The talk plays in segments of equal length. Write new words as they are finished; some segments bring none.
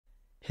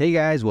Hey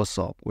guys, what's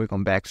up?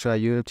 Welcome back to our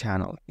YouTube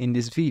channel. In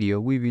this video,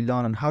 we will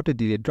learn on how to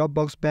delete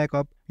Dropbox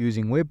backup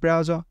using web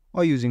browser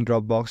or using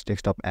Dropbox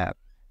desktop app.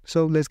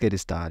 So let's get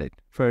started.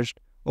 First,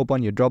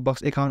 open your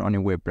Dropbox account on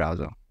your web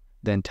browser.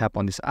 Then tap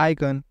on this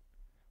icon,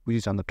 which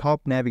is on the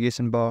top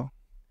navigation bar.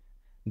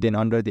 Then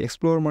under the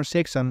Explore More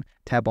section,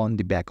 tap on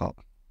the backup.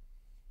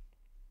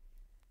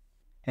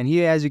 And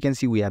here, as you can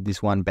see, we have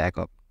this one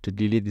backup. To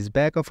delete this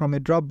backup from your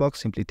Dropbox,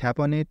 simply tap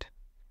on it.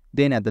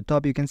 Then at the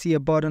top, you can see a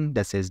button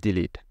that says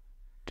delete.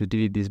 To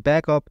delete this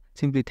backup,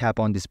 simply tap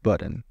on this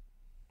button.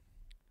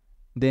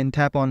 Then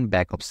tap on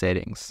Backup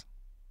Settings.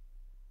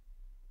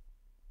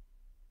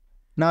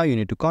 Now you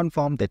need to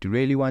confirm that you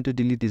really want to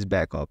delete this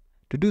backup.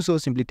 To do so,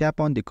 simply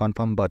tap on the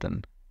Confirm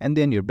button, and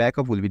then your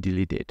backup will be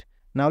deleted.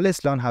 Now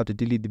let's learn how to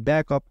delete the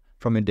backup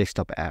from your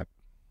desktop app.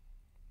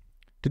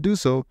 To do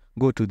so,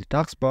 go to the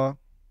taskbar.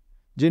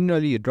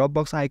 Generally, your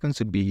Dropbox icon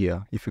should be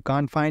here. If you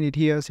can't find it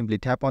here, simply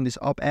tap on this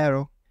up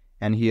arrow,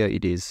 and here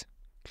it is.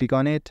 Click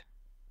on it.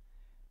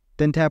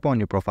 Then tap on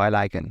your profile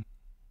icon.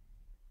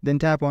 Then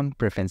tap on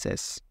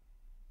Preferences.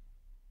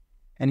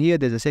 And here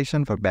there's a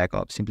section for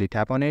backup. Simply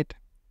tap on it.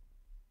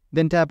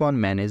 Then tap on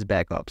Manage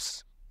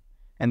Backups.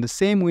 And the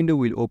same window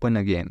will open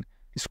again.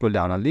 Scroll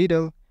down a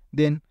little.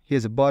 Then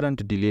here's a button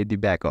to delete the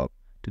backup.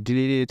 To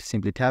delete it,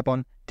 simply tap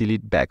on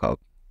Delete Backup.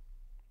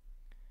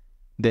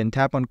 Then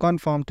tap on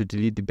Confirm to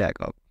delete the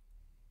backup.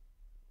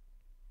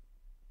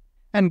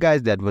 And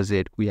guys, that was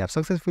it. We have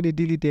successfully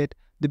deleted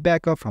the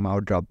backup from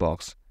our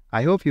Dropbox.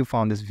 I hope you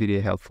found this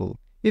video helpful.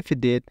 If you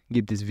did,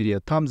 give this video a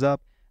thumbs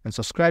up and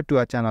subscribe to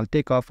our channel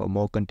TechUp for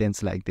more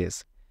contents like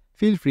this.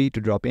 Feel free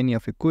to drop any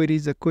of your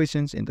queries or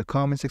questions in the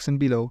comment section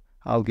below.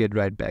 I'll get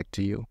right back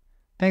to you.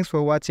 Thanks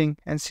for watching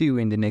and see you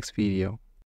in the next video.